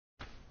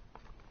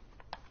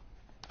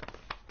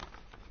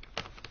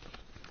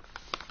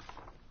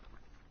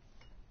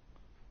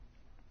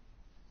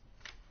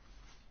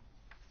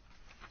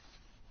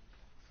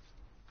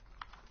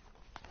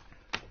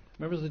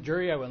Members of the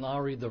jury, I will now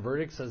read the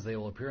verdicts as they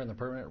will appear in the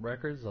permanent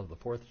records of the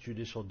 4th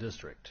Judicial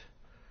District.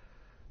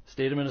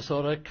 State of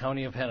Minnesota,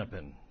 County of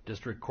Hennepin,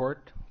 District Court,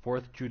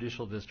 4th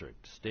Judicial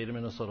District. State of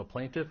Minnesota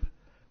Plaintiff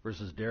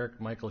versus Derek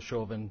Michael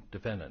Chauvin,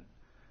 Defendant.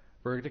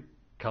 Verdict,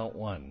 Count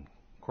 1.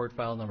 Court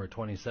File Number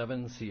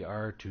 27,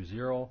 CR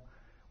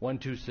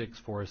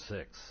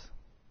 20-12646.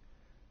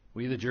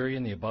 We, the jury,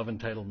 in the above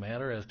entitled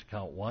matter as to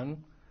Count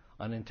 1,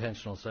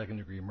 unintentional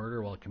second-degree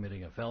murder while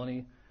committing a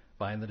felony,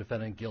 find the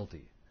defendant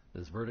guilty.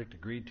 This verdict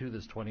agreed to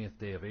this 20th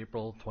day of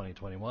April,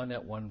 2021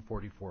 at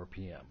 1:44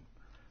 p.m.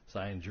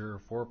 Signed,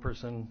 Juror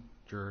Foreperson,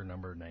 Juror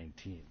Number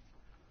 19.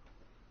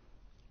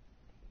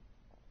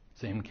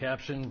 Same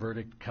caption,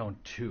 verdict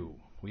Count 2.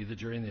 We, the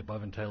jury, in the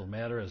above entitled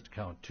matter as to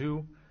Count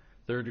 2,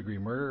 third-degree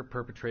murder,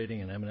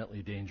 perpetrating an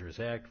eminently dangerous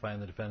act, find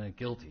the defendant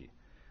guilty.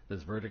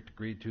 This verdict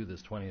agreed to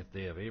this 20th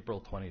day of April,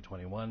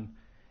 2021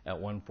 at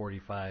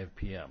 1:45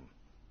 p.m.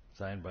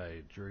 Signed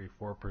by Jury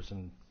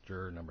Foreperson,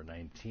 Juror Number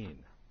 19.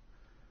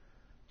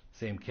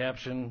 Same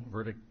caption,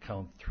 verdict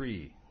Count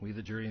 3. We,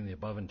 the jury, in the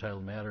above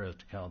entitled matter as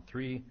to Count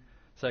 3,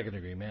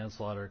 second-degree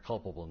manslaughter,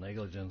 culpable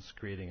negligence,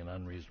 creating an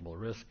unreasonable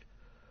risk,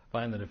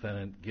 find the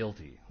defendant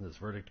guilty. This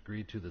verdict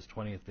agreed to this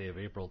 20th day of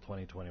April,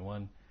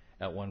 2021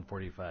 at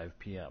 1:45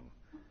 p.m.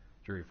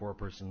 Jury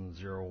Foreperson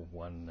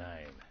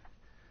 019.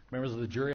 Members of the jury,